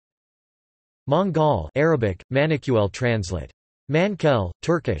Mangal Arabic, Manakuel translate. Mankel,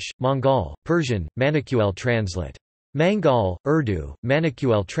 Turkish, Mangal, Persian, Manakuel translate. Mangal, Urdu,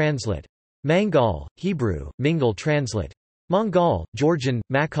 Manakuel translate. Mangal, Hebrew, Mingal translate. Mongol, Georgian,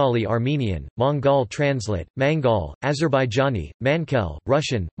 Makhali Armenian, Mongol translate, Mangal, Azerbaijani, Mankel,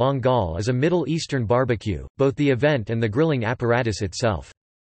 Russian, Mongol is a Middle Eastern barbecue, both the event and the grilling apparatus itself.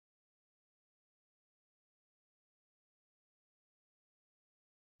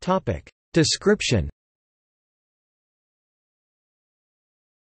 Description.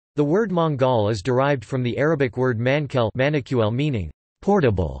 The word Mongol is derived from the Arabic word mankel meaning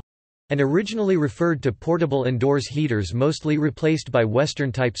portable, and originally referred to portable indoors heaters mostly replaced by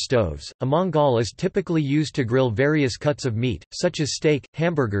Western-type stoves. A Mongol is typically used to grill various cuts of meat, such as steak,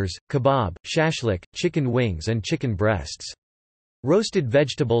 hamburgers, kebab, shashlik, chicken wings and chicken breasts. Roasted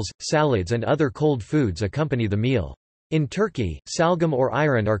vegetables, salads and other cold foods accompany the meal. In Turkey, salgam or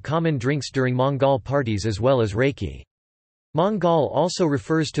ayran are common drinks during Mongol parties as well as reiki. Mangal also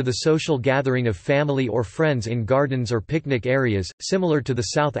refers to the social gathering of family or friends in gardens or picnic areas, similar to the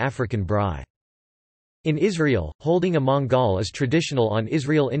South African braai. In Israel, holding a Mangal is traditional on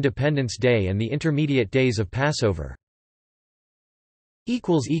Israel Independence Day and the intermediate days of Passover.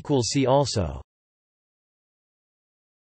 See also